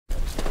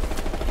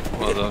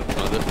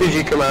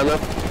GG, Commander.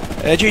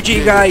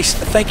 GG guys,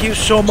 thank you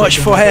so much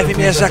for having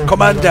me as a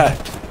commander.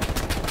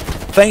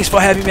 Thanks for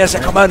having me as a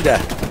commander.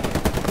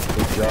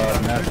 Good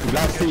job,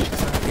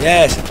 NastyBlasty.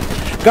 Yes.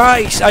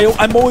 Guys,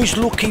 I'm always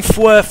looking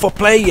for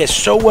players,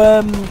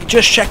 so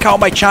just check out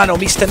my channel,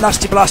 Mr.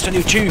 NastyBlasty on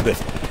YouTube,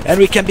 and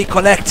we can be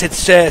connected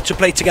to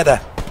play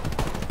together.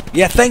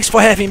 Yeah, thanks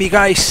for having me,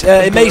 guys.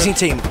 Amazing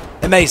team.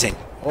 Amazing.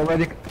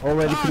 Already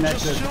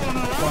connected.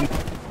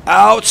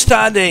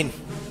 Outstanding.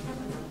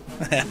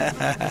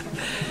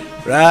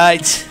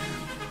 Right.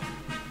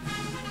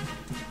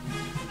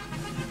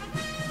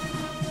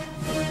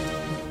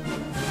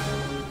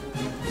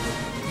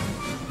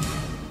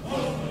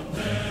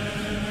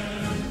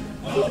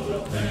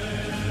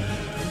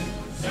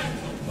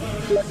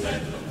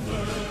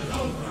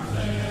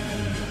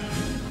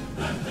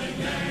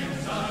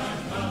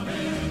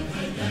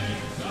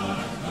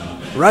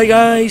 Right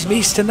guys,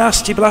 Mr.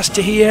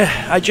 NastyBlasty here.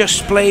 I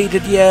just played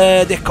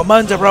the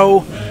commander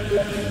role.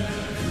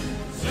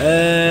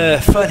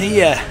 Fun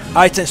here.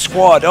 Item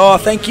squad. Oh,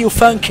 thank you,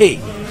 Funky.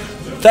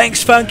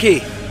 Thanks,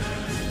 Funky.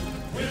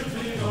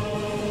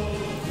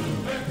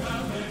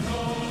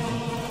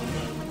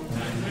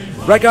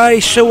 Right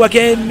guys, so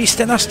again,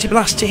 Mr.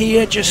 NastyBlasty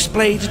here. Just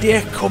played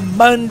the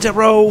commander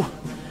role.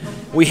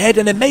 We had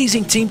an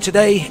amazing team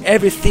today.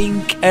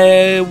 Everything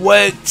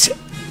worked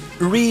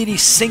really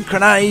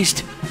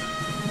synchronized.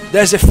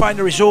 There's the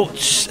final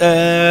results.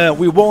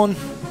 We won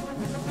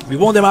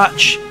the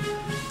match.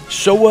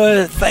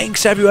 So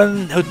thanks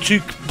everyone who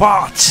took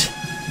part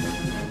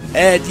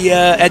at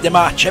the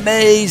match.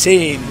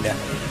 Amazing.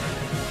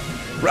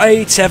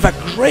 Right, have a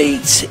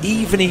great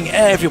evening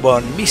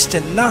everyone. Mr.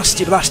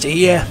 NastyBlasty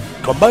here.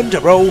 Commander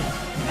role.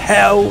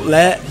 Hell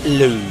let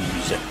loose.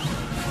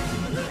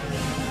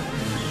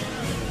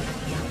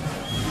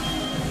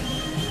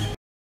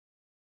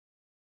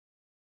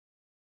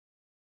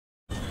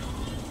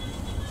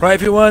 Right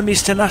everyone,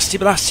 Mr.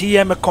 NastyBlasty here,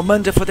 I'm a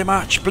commander for the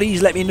match.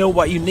 Please let me know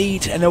what you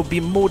need and I'll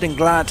be more than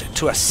glad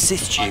to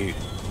assist you.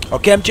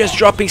 Okay, I'm just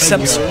dropping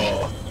some...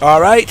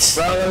 Alright.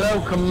 Well,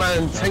 hello,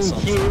 Command.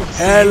 Thank you.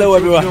 Hello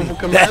everyone.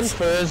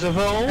 First of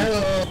all.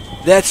 Hello.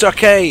 That's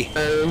okay.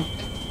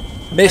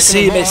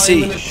 Messy. I'm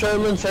in a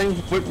Sherman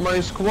tank with my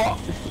squad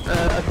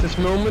at this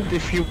moment.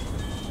 If you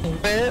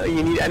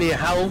need any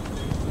help,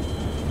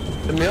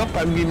 hit me up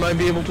and we might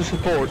be able to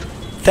support.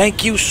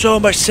 Thank you so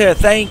much, sir.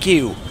 Thank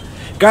you.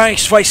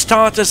 Guys, for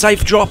starters,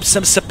 I've dropped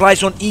some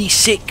supplies on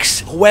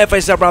E6. Whoever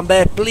is around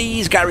there,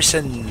 please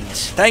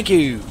garrisons. Thank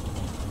you.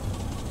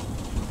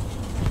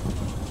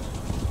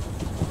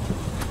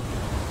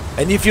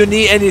 And if you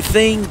need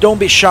anything, don't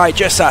be shy,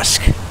 just ask.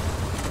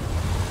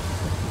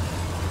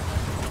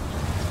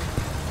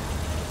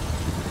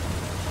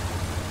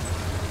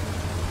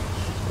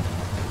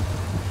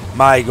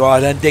 My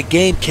god, and the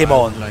game came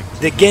on.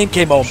 The game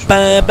came on.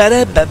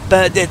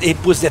 It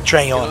puts the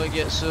train on. Can I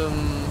get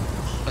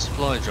a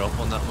supply drop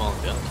on that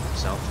marker,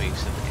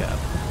 southeast of the cab?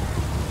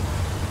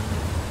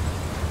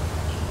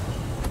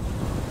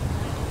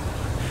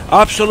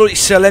 Absolutely,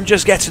 sir. Let me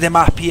just get to the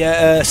map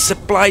here.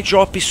 Supply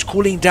drop is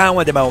cooling down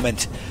at the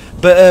moment,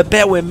 but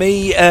bear with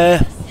me.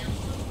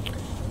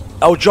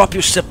 I'll drop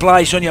you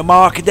supplies on your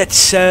mark.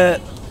 That's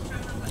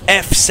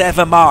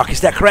F7 mark.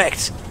 Is that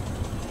correct?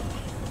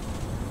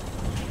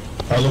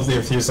 I love the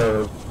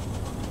F7.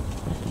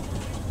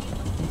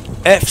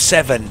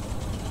 F7.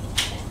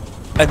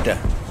 Under.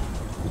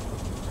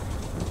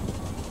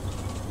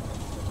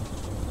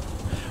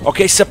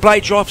 Okay, supply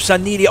drops are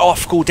nearly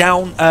off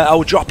cooldown.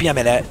 I'll drop you a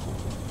minute.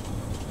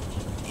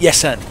 Yes,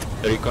 sir.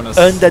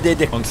 Under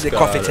the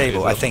coffee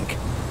table, I think.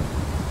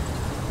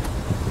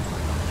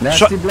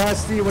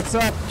 NastyBlasty, what's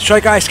up?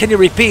 Sorry, guys, can you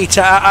repeat?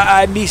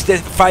 I missed the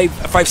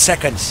 5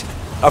 seconds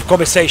of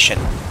conversation.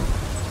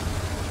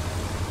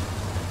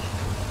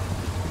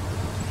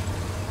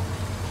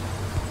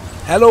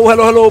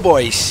 Hello,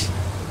 boys.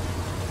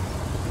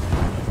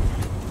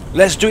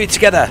 Let's do it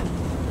together.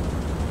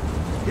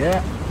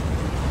 Yeah.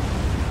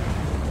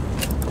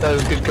 That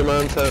was a good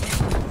command, sir.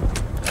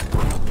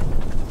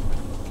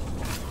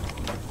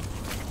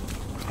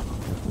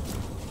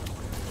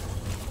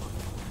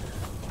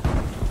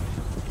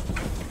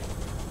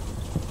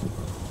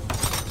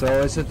 So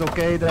is it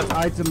okay that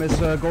item is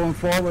going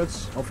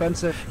forwards,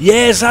 offensive?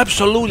 Yes,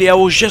 absolutely. I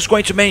was just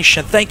going to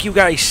mention. Thank you,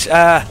 guys.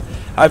 I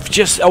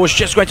was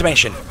just going to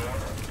mention.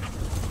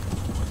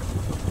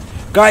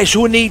 Guys,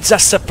 who needs a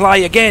supply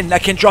again? I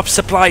can drop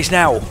supplies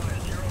now.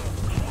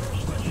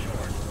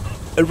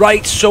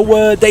 Right,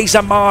 so there's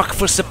a mark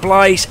for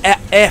supplies at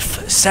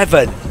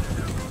F7.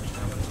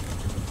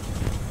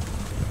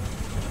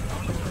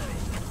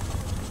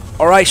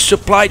 Alright,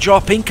 supply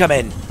drop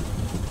incoming.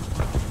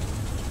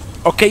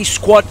 Okay,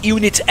 squad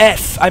unit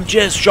F, I'm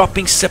just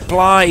dropping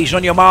supplies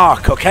on your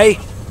mark, okay?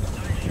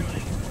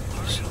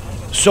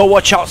 So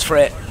watch out for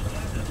it.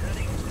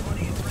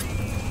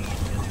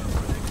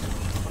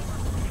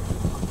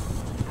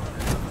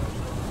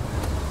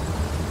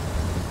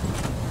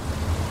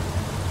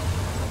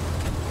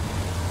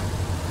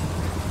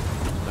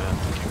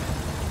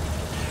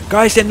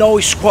 Guys and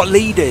noise squad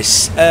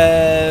leaders,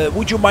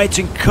 would you mind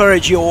to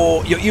encourage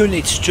your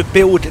units to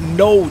build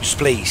nodes,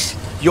 please?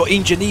 Your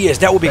engineers,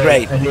 that would be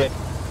great.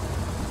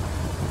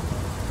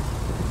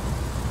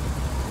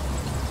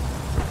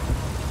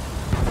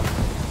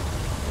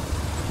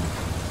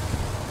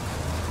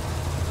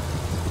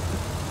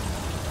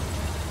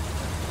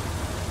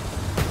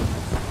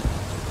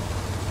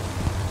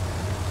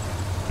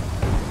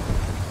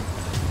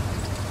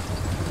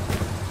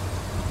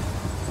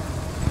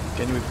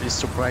 Can we please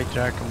supply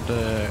track on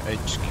the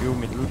HQ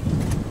middle?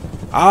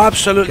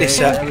 Absolutely, Okay,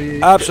 sir.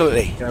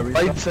 Absolutely.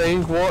 I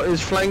think what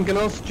is flanking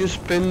us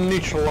just been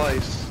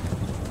neutralized.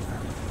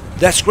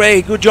 That's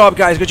great. Good job,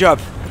 guys. Good job.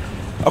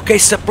 Okay,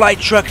 supply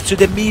truck to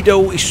the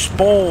meadow is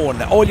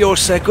spawn. All yours,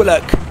 sir. Good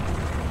luck.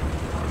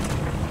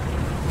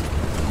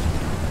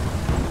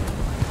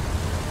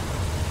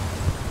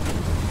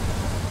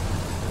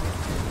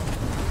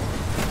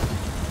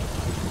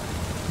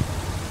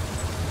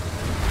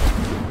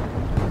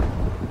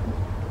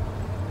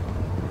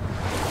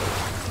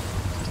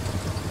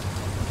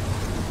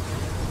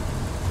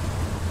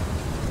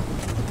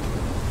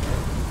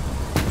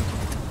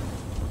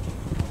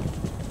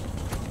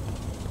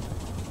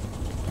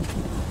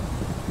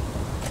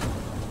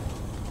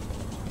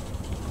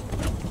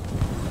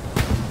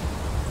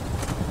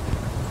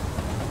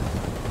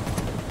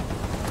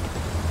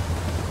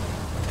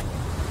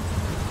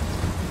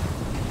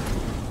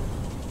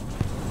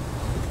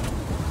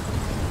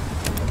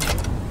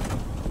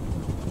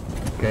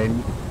 Okay.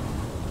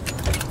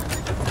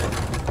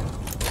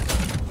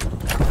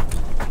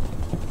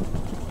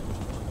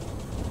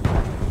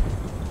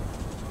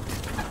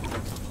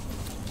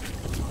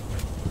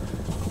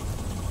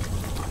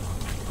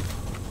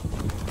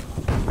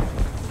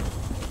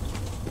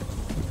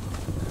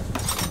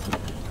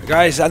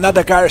 Guys,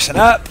 another garrison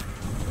up.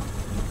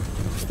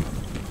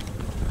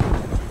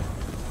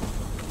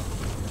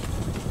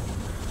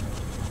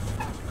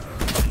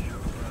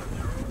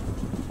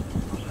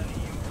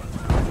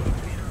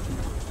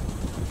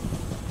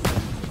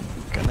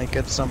 Can I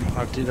get some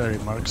artillery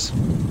marks?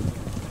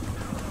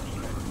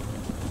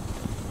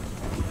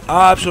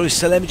 Absolutely,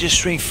 so let me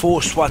just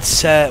reinforce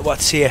what's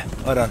here.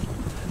 Hold on.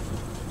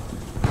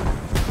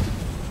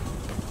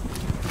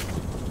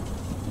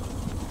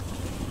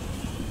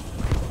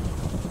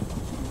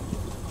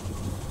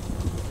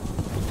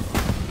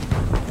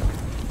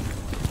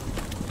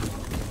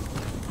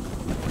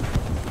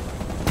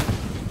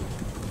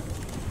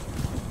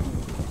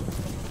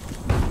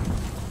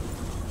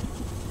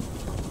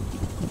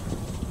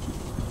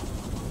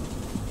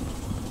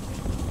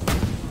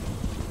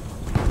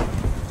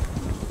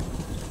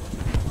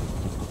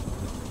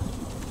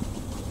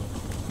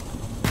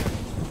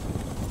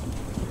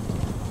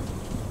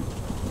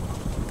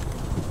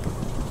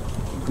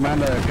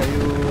 Commander, can you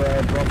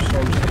drop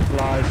some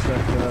supplies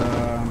at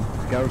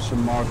the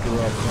garrison marker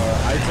of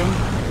item?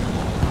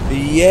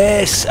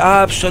 Yes,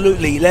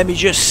 absolutely. Let me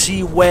just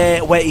see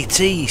where it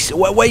is.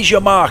 Where's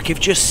your mark? If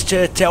just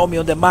tell me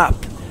on the map.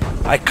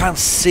 I can't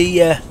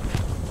see. It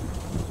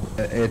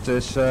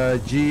is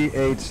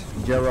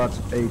G8, Gerard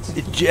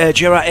 8.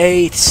 Gerard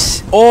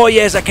 8. Oh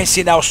yes, I can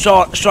see now.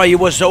 Sorry, it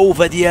was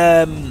over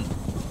the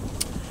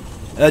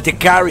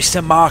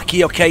garrison mark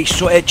here. Okay,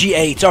 so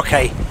G8.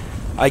 Okay,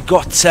 I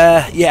got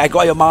yeah, I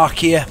got your mark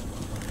here.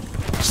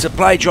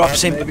 Supply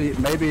drops in.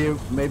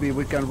 Maybe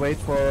we can wait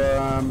for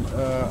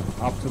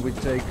after we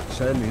take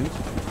salient.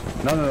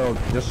 No,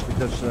 just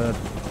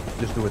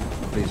do it,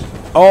 please.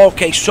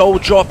 Okay, so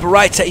drop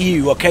right at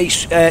you. Okay,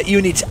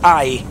 unit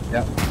I.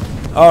 Yeah.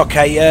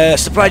 Okay,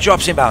 supply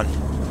drops inbound.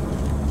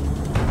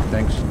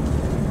 Thanks.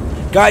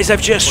 Guys,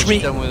 I've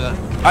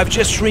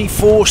just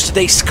reinforced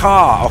this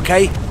car.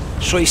 Okay,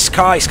 so his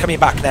car is coming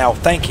back now.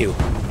 Thank you.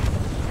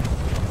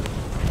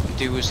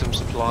 Do with some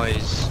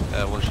supplies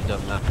once you've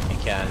done that, if you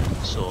can,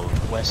 sort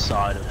of west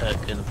side of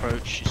Herculean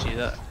approach. You see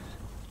that?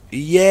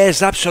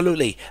 Yes,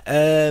 absolutely.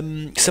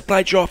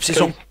 Supply drops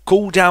is on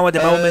cooldown at the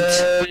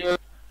moment.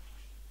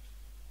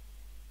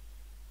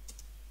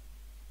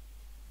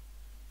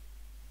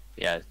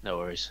 Yeah, no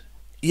worries.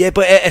 Yeah,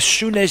 but as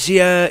soon as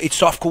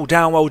it's off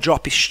cooldown, I'll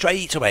drop it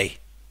straight away.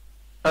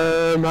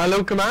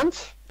 Hello, command.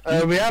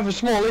 We have a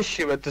small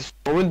issue at this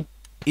moment.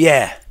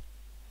 Yeah.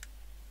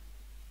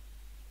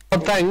 Our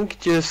tank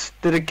just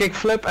did a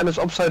kickflip and it's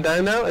upside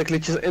down now. It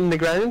glitches in the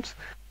ground.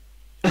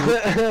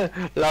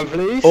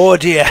 Lovely. Oh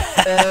dear.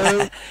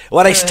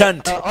 What a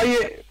stunt. Are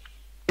you?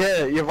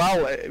 Yeah,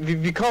 jawel.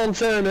 We can't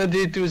turn it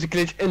due to a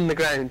glitch in the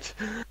ground.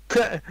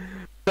 So,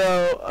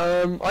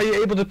 are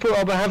you able to put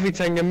up a heavy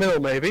tank in the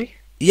middle, maybe?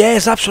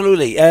 Yes,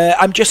 absolutely.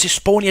 I'm just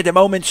spawning at the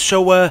moment,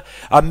 so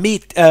I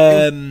meet.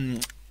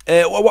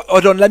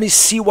 Hold on, let me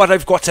see what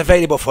I've got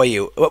available for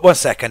you. 1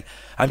 second.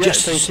 Thank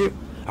you.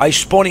 I'm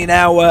spawning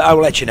now. I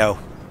will let you know.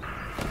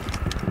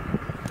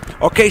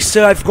 Okay,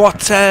 so I've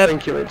got.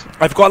 Thank you, mate.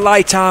 I've got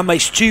light armor,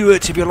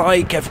 Stuart, if you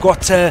like. I've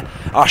got a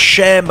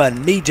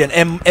Sherman, Median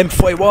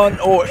M41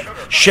 or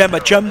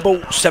Sherman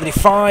Jumbo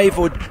 75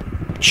 or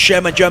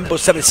Sherman Jumbo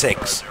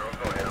 76.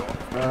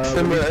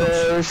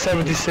 the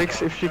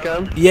 76 if you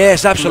can.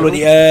 Yes,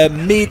 absolutely.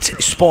 Mid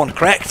spawn,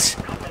 correct?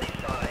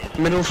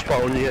 Middle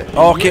spawn, yeah.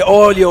 Okay,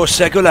 all yours,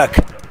 sir. Good luck.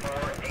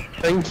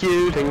 Thank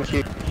you, thank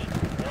you.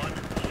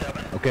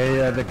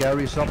 Okay, the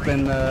Gary's up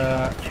in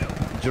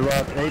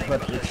Gerard 8,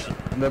 but it's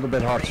a little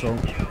bit hard, so...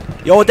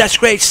 Yo, that's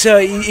great, sir.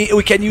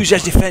 We can use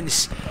as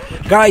defense.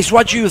 Guys,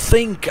 what do you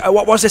think?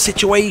 What was the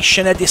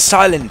situation at this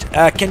island?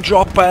 I can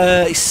drop...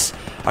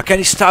 I can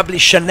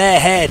establish an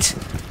airhead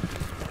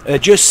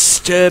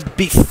just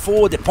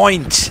before the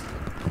point.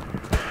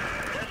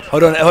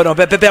 Hold on.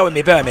 Bear with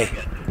me.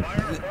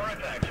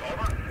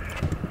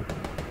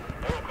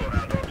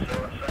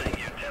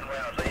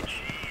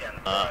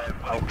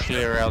 I'll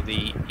clear out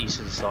the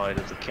eastern side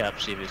of the cap,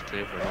 see if it's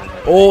clear for a moment.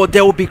 Oh,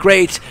 that would be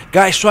great.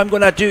 Guys, so what I'm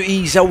going to do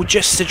is I will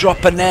just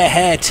drop an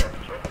airhead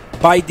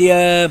by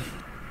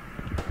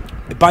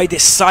the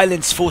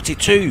Silence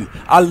 42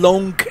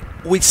 along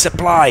with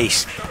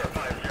supplies.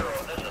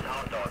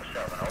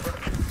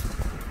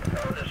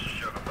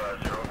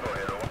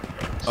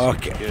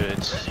 Okay.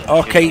 Good.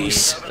 Okay.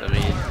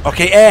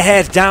 Okay,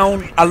 airhead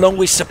down along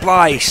with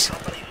supplies.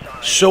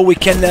 So we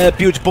can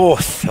build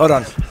both. Hold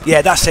on.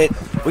 Yeah, that's it.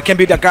 We can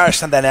build a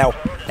garrison there now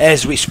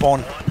as we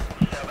spawn.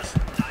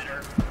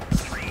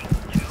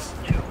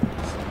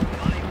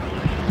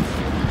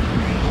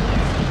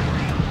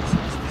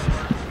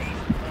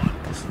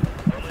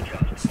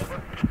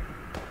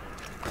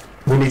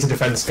 We need to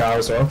defend Scar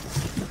as well.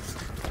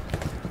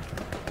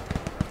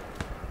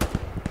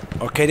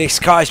 Okay, this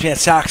Scar's been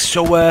attacked,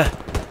 so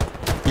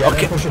yeah,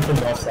 okay. They're pushing from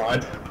the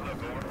offside.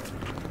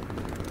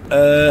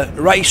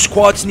 Right,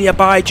 squads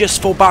nearby,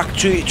 just fall back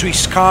to his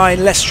Sky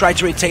and let's try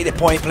to retake the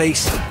point,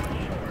 please.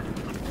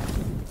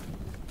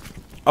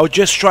 I'll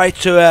just try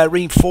to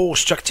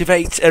reinforce, to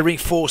activate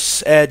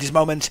reinforce this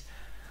moment.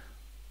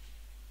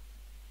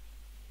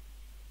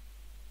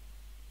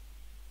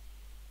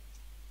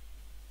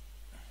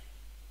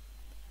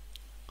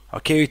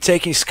 Okay, we're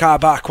taking Scar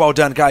back. Well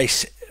done,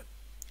 guys.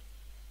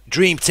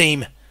 Dream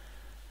team.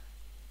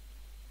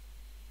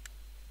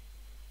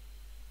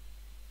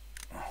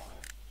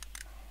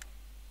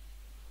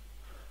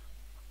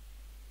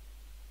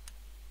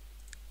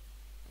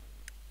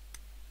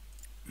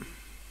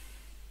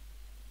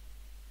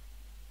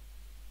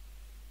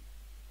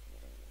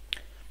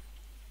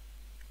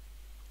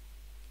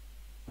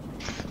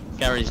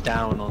 Gary's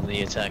down on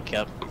the attack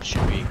cap,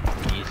 should be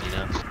easy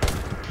now.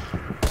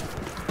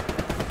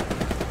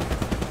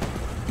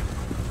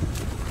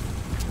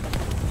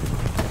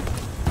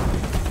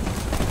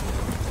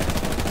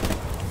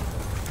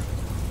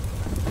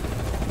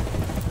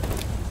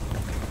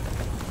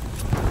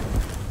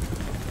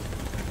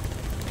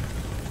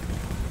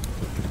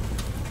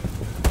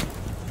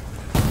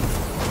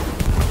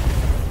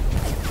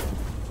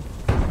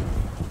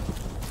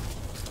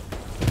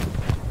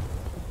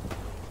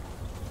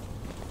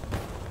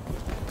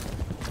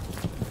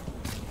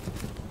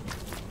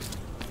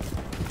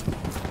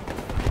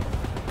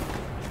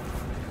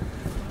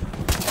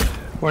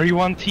 Where you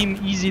want team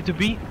easy to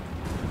be?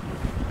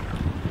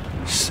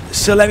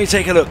 So let me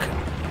take a look.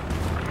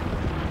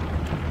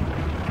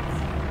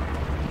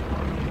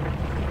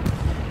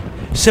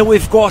 So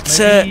we've got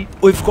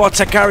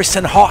a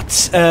garrison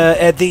hot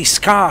at this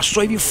car.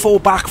 So if you fall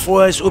back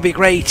for us, it will be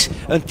great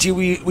until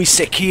we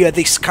secure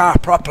this car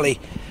properly.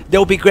 That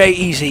will be great,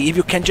 easy. If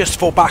you can just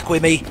fall back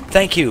with me,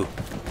 thank you.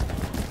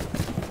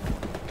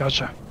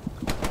 Gotcha.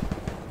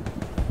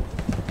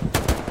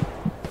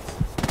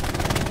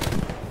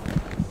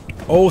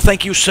 Oh,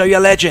 thank you, sir. You're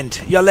a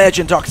legend. You're a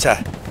legend,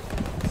 Doctor.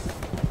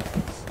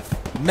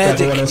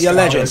 Medic, you're a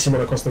legend.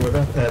 Someone across the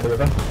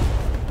river.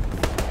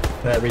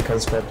 Recon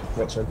squad,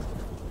 watching.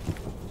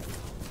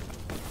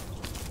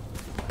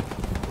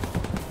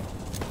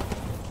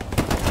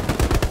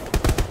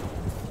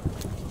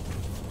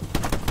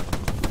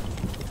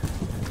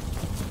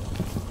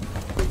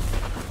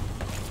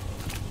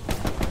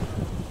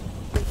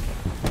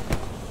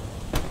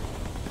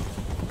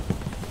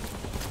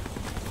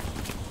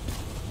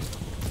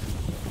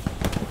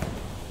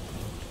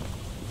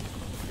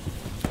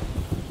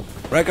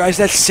 Right, guys,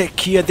 let's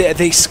secure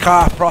this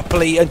car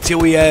properly until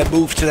we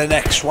move to the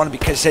next one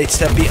because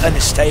it's a bit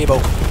unstable.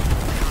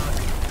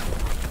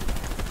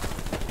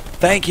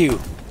 Thank you.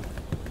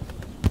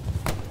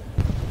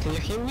 Can you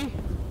hear me?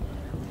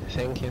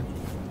 Thank you.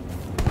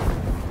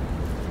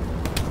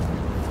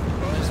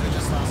 Boys, we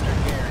just lost our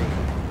Gary.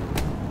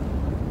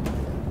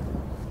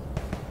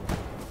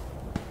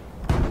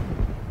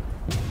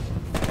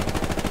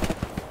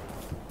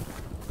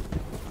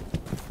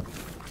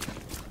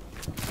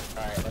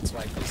 Alright, let's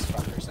wipe these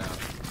fuckers out.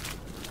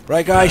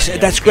 Right, guys, Yeah,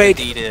 that's we're gonna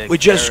great. need a We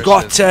just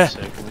garrison, got...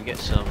 so can we get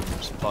some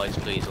supplies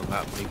please on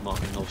that big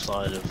marking north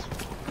side of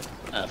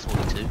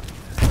 42?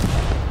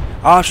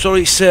 Ah,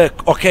 sorry, sir.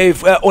 Okay,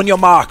 on your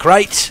mark,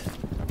 right?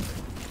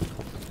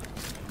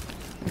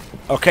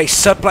 Okay,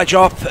 supply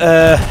drop,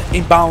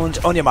 inbound,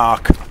 on your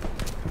mark.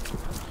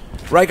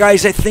 Right,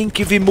 guys, I think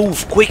if we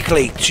move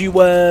quickly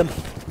to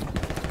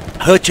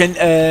urgent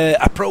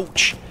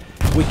approach,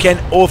 we can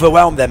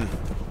overwhelm them.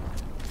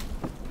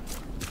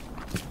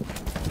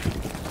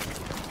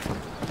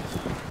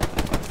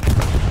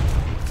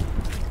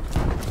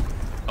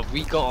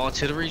 We got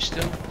artillery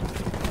still.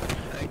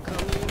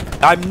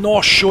 I'm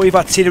not sure if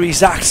artillery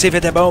is active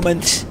at the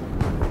moment.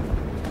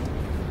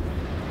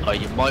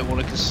 You might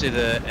want to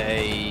consider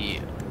a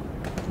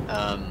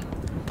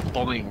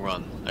bombing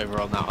run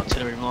over on that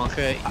artillery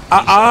marker.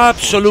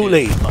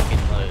 Absolutely.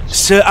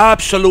 Sir,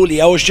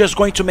 absolutely. I was just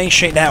going to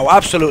mention it now.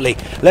 Absolutely.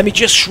 Let me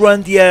just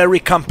run the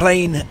recon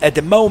plane at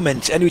the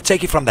moment, and we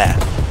take it from there.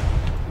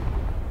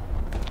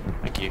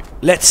 Thank you.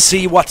 Let's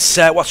see what's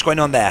going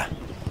on there.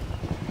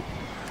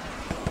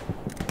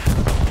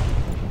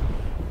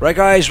 Right,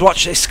 guys,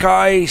 watch the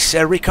skies.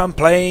 A recon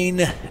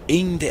plane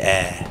in the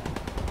air.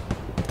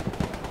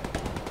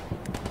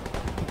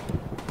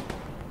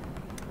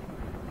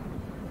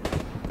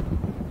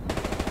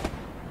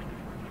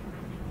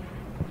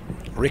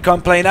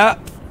 Recon plane up.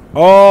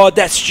 Oh,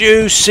 that's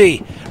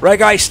juicy. Right,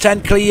 guys,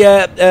 stand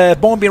clear.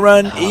 Bombing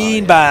run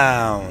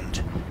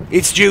inbound.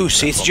 It's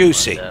juicy, it's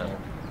juicy.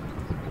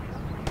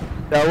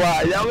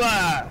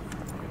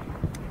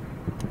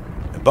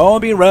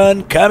 Bombing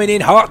run coming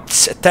in hot.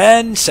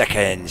 10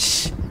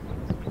 seconds.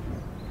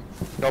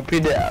 Copy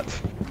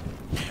that.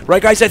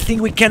 Right, guys, I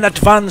think we can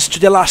advance to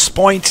the last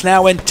point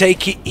now and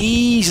take it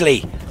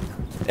easily,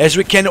 as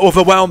we can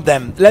overwhelm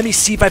them. Let me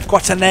see if I've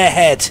got an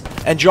airhead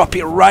and drop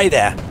it right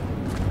there.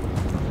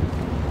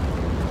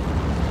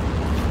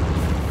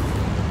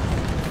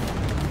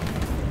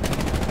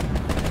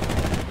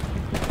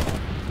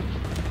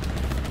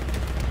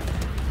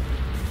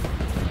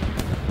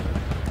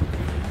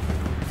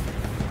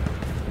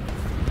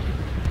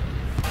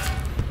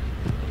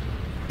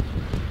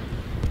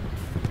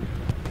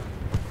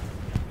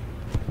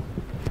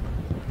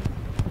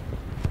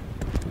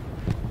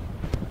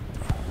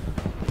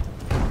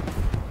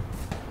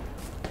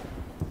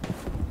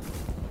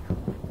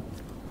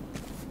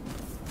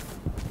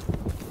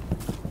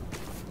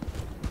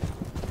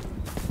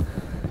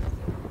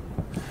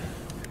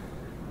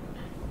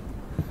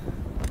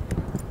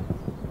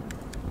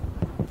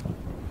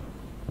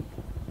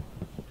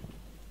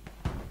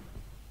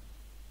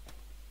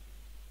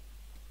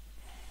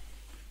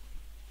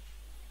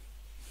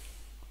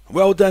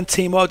 Well done,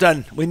 team, well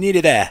done. We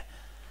needed there.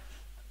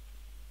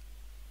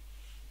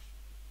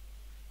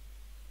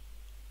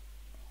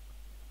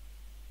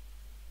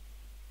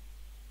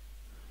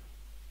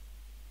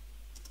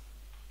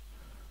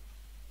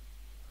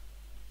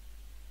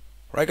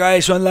 Right,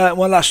 guys, one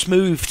last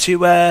move to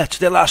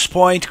the last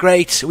point.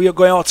 Great, we are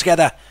going all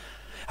together.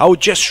 I will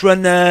just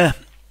run a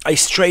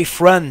strafe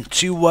run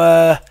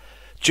to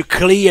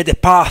clear the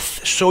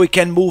path so we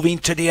can move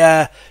into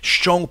the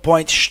strong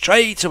point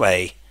straight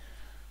away.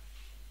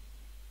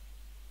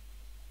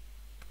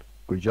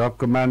 Good job,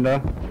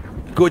 Commander.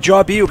 Good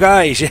job, you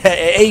guys.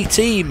 A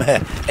team.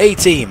 A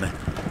team.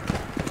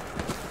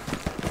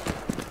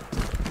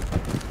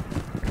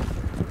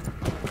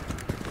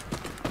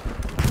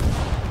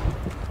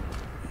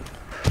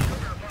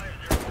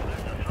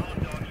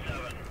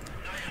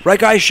 Right,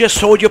 guys, just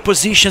hold your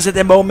positions at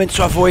the moment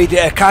to avoid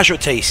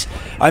casualties.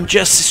 I'm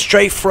just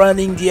strafe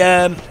running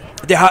the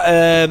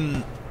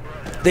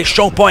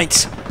strong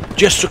points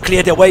just to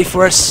clear the way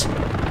for us.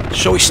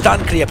 So we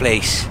stand clear,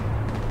 please.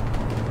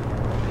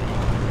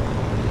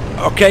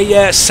 Okay,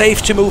 yeah,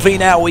 safe to move in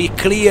now. We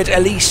cleared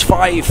at least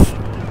five of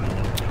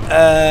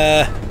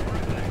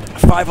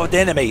the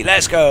enemy.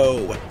 Let's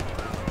go.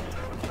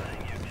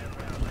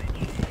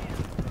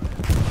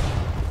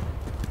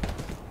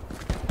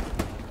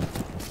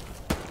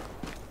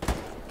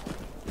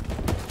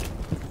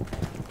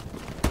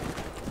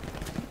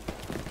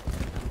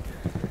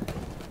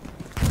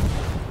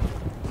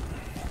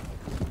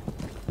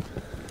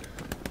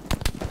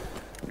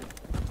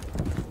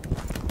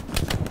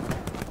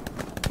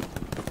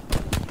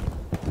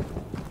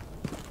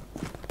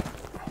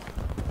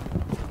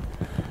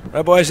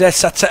 Right, boys,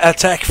 let's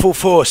attack full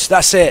force.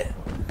 That's it.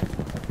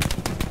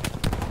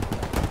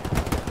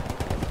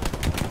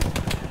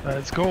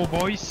 Let's go,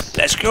 boys.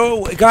 Let's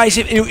go, guys.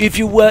 If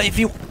you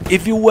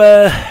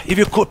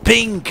could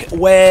ping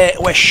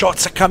where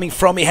shots are coming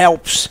from, it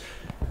helps,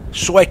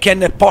 so I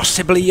can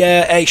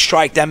possibly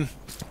strike them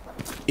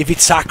if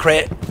it's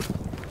accurate.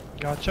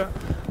 Gotcha.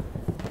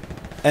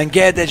 And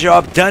get the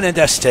job done and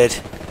dusted.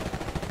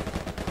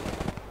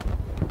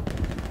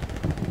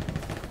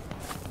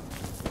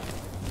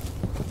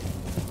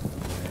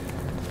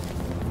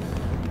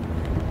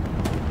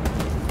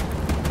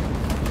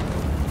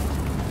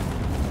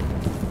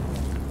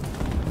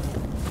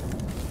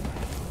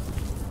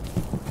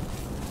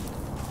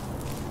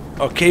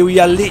 Okay, we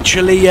are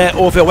literally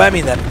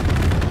overwhelming them.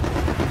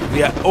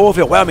 We are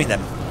overwhelming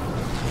them.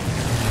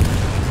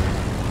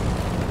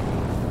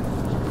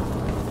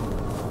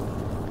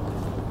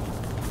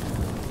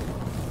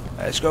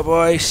 Let's go,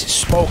 boys.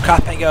 Smoke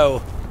up and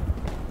go.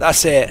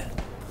 That's it.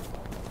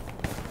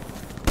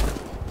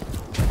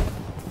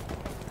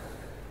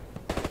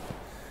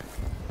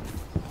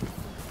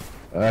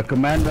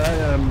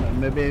 Commander,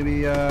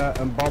 maybe a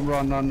bomb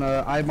run on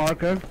eye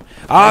marker?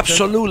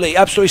 Absolutely,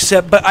 absolutely,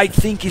 sir. But I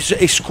think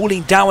it's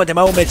cooling down at the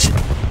moment.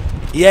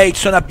 Yeah,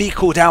 it's on a big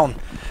cool down.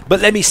 But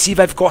let me see if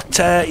I've got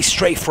a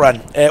strafe run.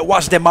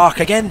 What's the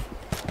mark again?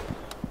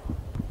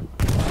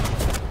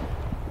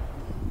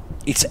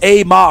 It's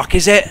a mark,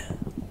 is it?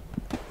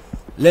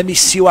 Let me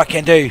see what I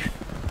can do.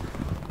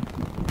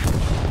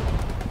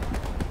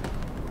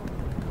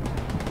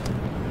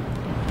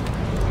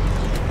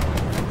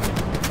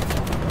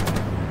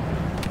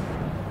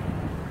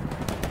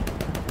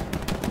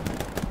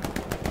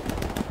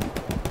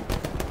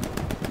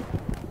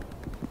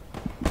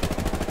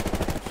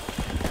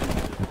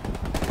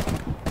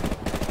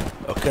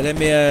 Okay, let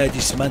me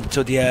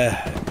dismantle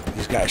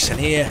these guys in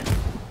here.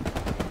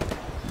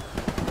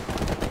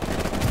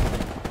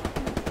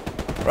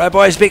 Right,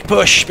 boys, big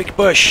push, big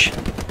push.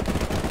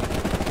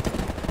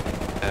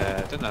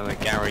 I don't know, the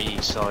Gary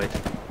east side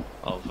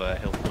of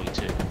Hill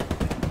 42.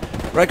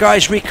 Right,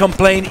 guys, recon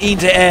plane in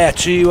the air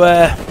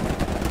to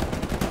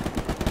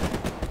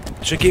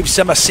give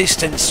some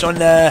assistance on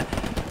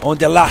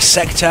the last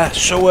sector.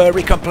 So,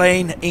 recon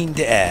plane in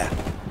the air.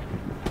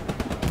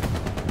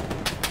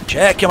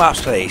 Check your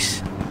maps,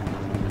 please.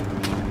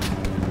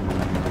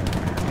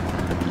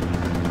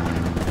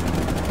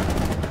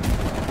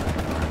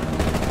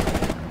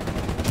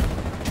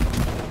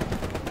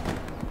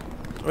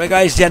 Right,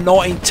 guys, they're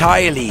not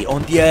entirely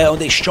on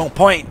the strong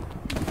point.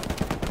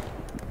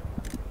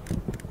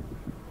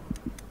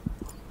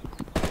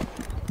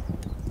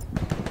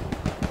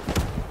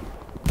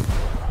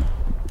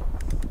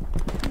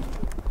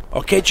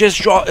 Okay, just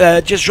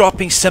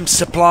dropping some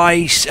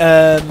supplies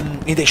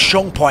in the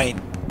strong point.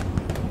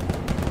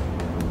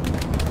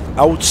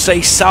 I would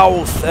say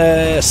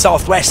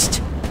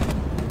southwest.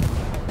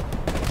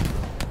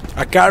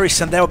 A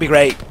garrison, that would be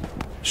great,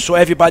 so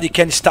everybody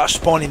can start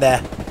spawning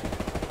there.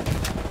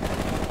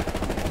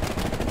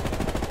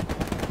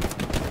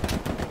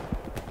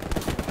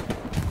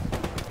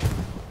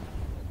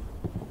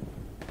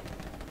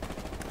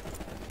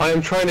 I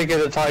am trying to get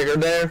a tiger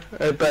there,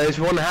 but it's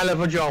one hell of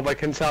a job, I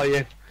can tell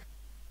you.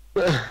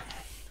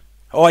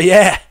 Oh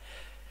yeah.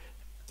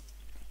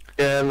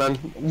 Yeah, man.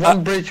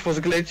 One bridge was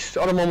glitched,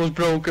 the other one was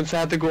broken, so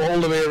I had to go all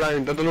the way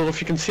around. I don't know if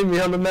you can see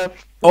me on the map.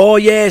 Oh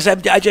yes,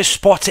 I just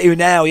spotted you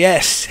now.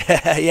 Yes,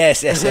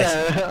 yes.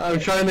 Yeah, I'm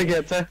trying to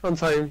get there on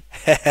time.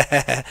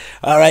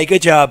 All right,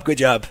 good job, good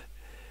job.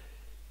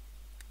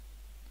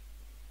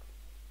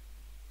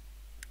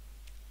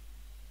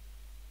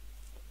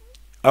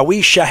 I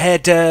wish I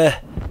had.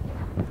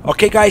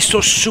 Okay, guys,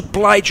 so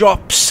supply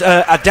drops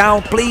are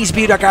down. Please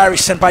build a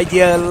garrison by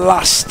the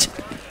last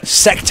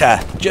sector,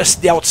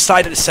 just the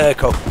outside of the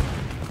circle.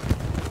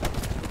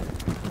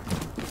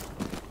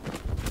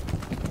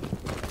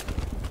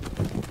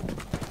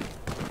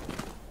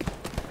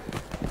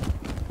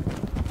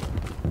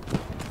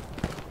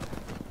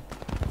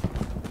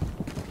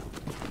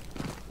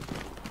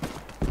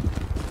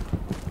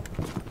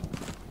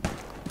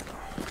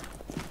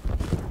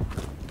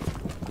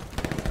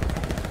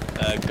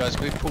 Guys,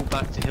 can we pull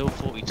back to Hill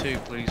 42,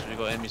 please? We've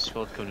got enemy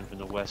squad coming from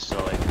the west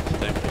side.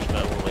 Don't push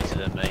back all the way to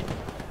them, mate.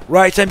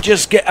 Right, I'm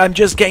just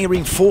getting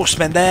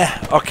reinforcement there.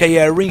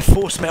 Okay,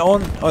 reinforcement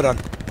on. Hold on.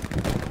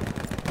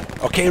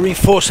 Okay,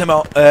 reinforcement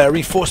on.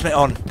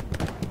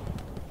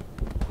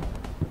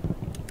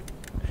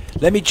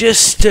 Let me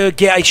just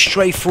get a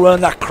strafe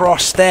run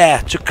across there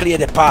to clear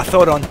the path.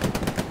 Hold on.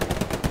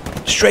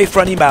 Strafe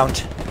run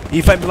inbound.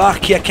 If I'm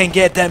lucky, I can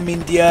get them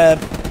in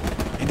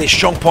the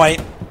strong point.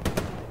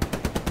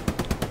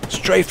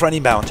 Strafe run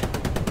inbound.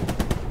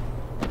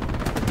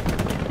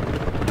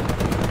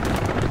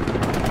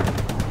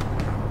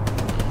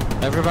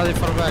 Everybody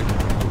fall back.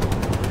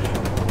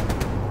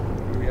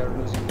 We are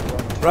losing the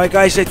ground. Right,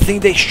 guys, I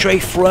think the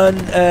strafe run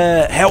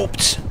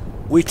helped.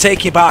 We're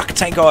taking back,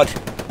 thank God.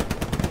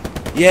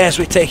 Yes,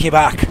 we're taking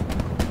back.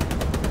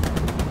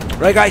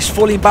 Right, guys,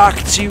 falling back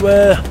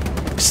to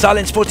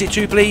Silence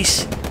 42,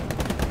 please.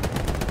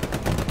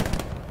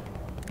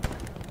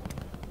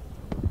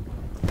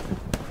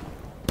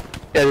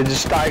 Yeah, they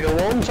just tiger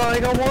one,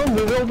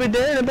 we will be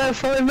there in about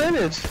 5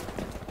 minutes.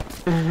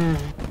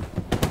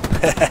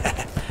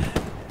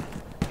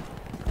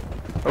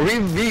 We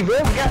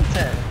will get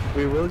there.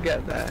 We will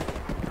get there.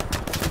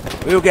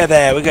 We'll get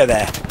there, we'll get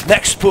there.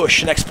 Next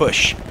push, next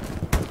push.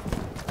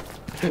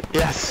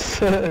 Yes.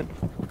 Right,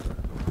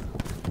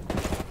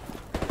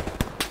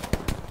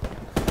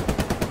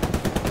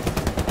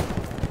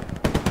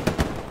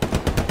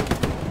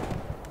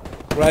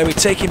 we're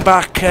taking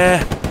back.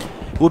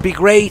 Would be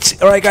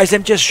great. Alright, guys, let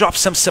me just drop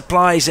some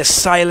supplies as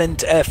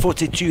Silent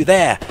 42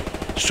 there,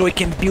 so we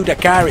can build a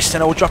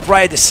garrison. I will drop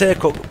right at the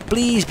circle.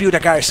 Please build a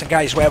garrison,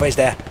 guys, wherever is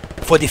there,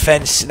 for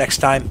defense next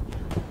time.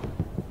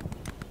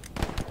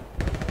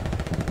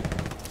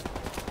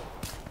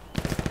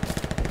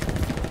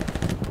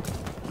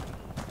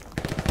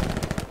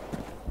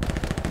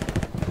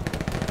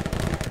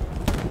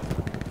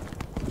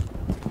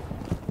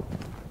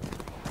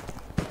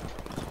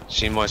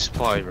 See my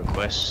supply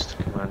request,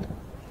 command.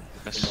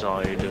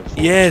 Side of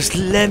Yes,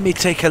 let me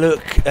take a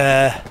look.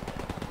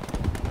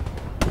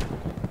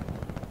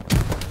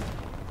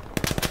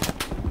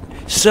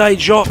 So I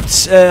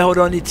dropped. Hold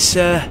on, it's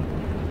yeah,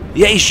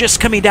 it's just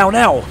coming down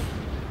now.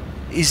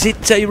 Is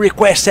it a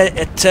request at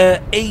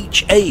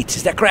H8?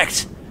 Is that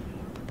correct?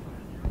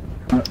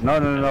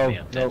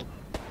 No.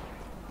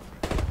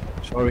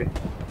 Sorry.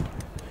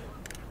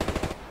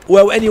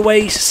 Well,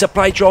 anyways,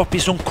 supply drop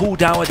is on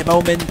cooldown at the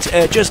moment.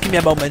 Just give me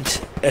a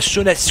moment. As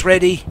soon as it's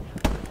ready,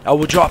 I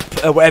will drop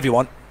wherever you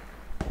want.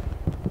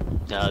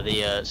 No,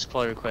 the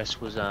supply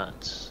request was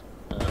at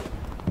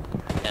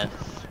F8.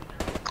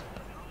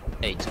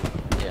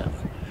 Yeah.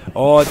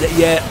 Oh,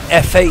 yeah,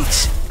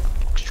 F8.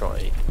 Foxtrot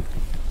 8.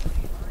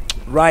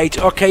 Right,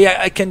 okay, yeah,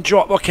 I can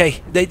drop.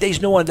 Okay,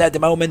 there's no one there at the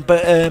moment,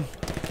 but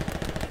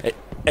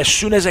as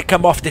soon as I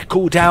come off the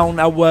cooldown,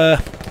 I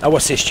will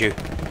assist you.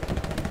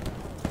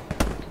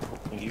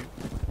 Thank you.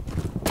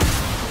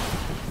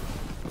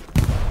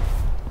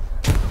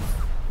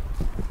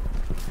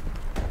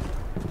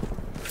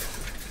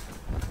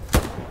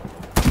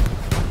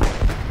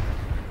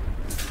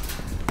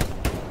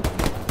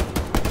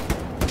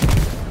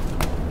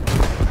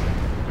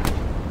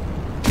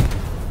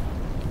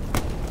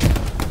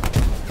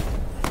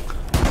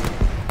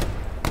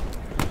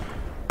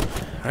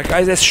 Alright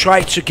guys, let's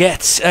try to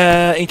get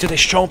into the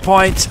strong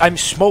point. I'm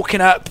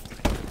smoking up.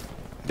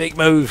 Big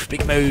move,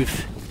 big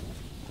move.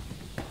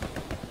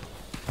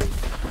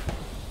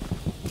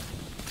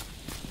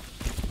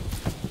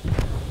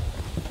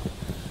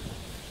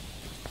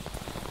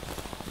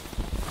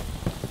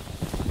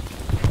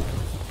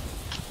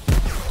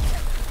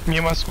 Me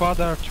and my squad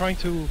are trying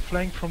to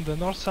flank from the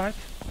north side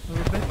a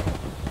little bit.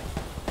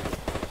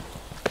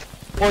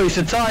 Boys,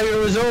 the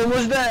tiger is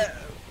almost there.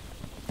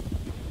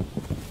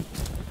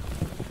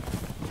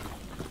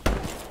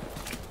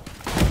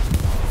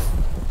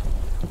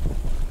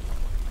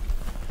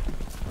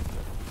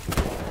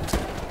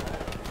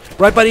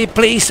 Right, buddy,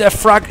 please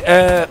frag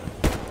the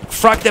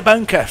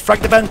bunker, frag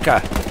the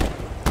bunker.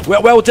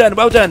 Well done,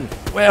 well done,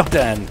 well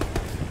done.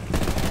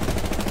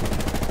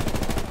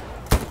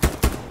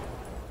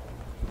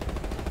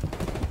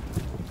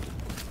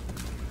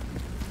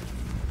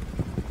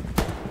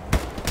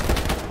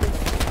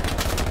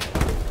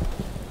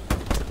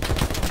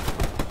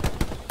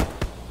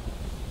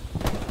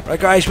 Right,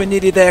 guys, we're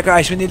nearly there,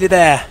 guys, we're nearly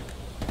there.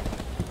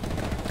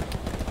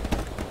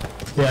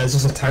 Yeah, there's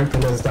just a tank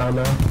pulling us down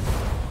now.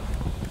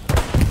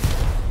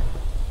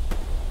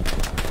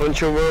 Don't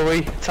you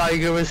worry,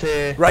 tiger is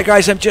here. Right,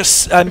 guys, I'm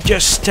just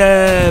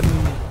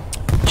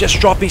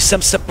dropping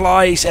some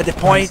supplies at the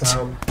point,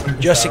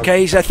 just in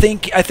case. I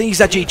think it's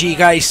a GG,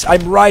 guys.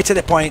 I'm right at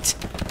the point.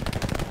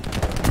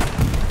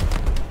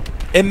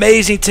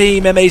 Amazing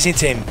team, amazing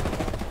team.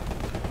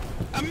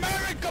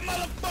 America,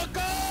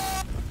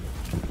 motherfucker!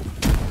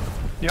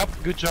 Yep,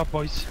 good job,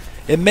 boys.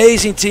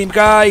 Amazing team,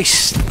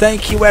 guys.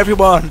 Thank you,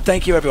 everyone.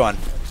 Thank you, everyone.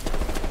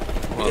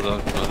 Well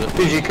done, well done.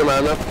 GG,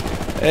 Commander.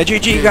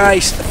 GG,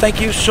 guys. Thank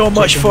you so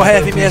much for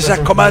having me as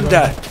a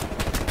commander.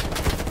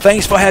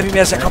 Thanks for having me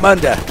as a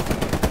commander.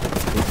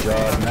 Good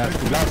job,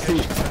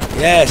 NastyBlasty.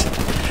 Yes.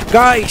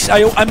 Guys,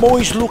 I'm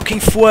always looking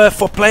for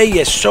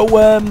players, so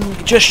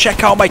just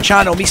check out my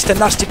channel, Mr.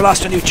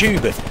 NastyBlasty on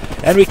YouTube,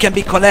 and we can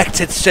be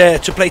connected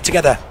to play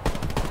together.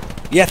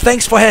 Yeah,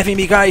 thanks for having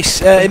me,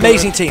 guys.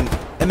 Amazing team.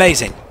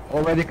 Amazing.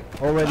 Already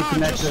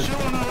connected.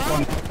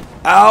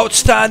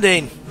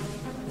 Outstanding.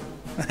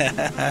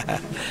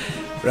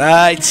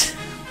 Right.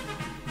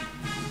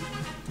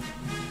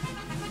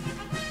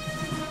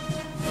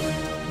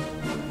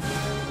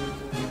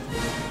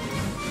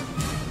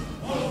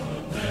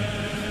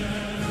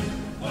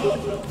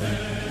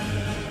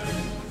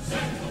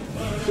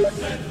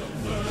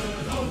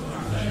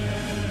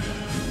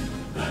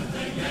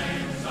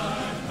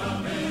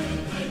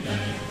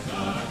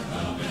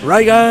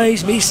 Right,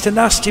 guys, Mr.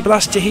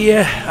 NastyBlasty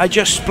here. I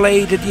just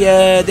played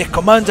the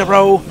commander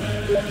role.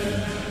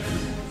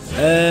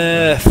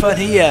 Fun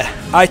here.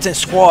 Item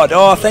squad.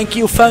 Oh, thank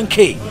you,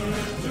 Funky.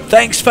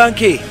 Thanks,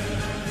 Funky.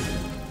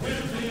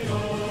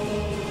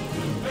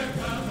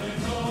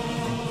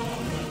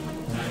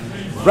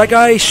 Right,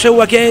 guys,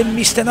 so again,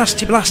 Mr.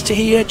 NastyBlasty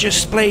here.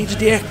 Just played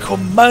the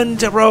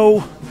commander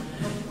role.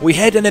 We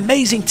had an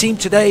amazing team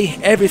today.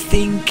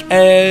 Everything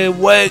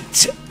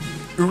worked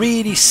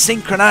really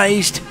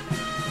synchronized.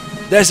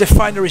 There's the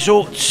final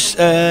results.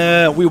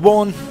 We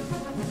won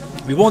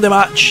the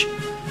match.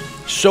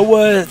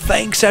 So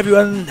thanks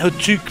everyone who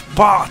took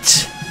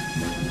part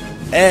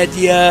at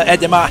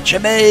the match.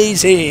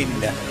 Amazing.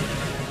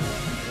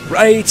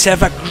 Right,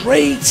 have a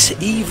great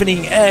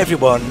evening,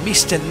 everyone.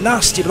 Mr.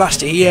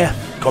 NastyBlasty here.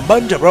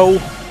 Commander role.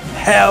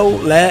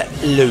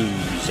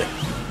 Hallelujah.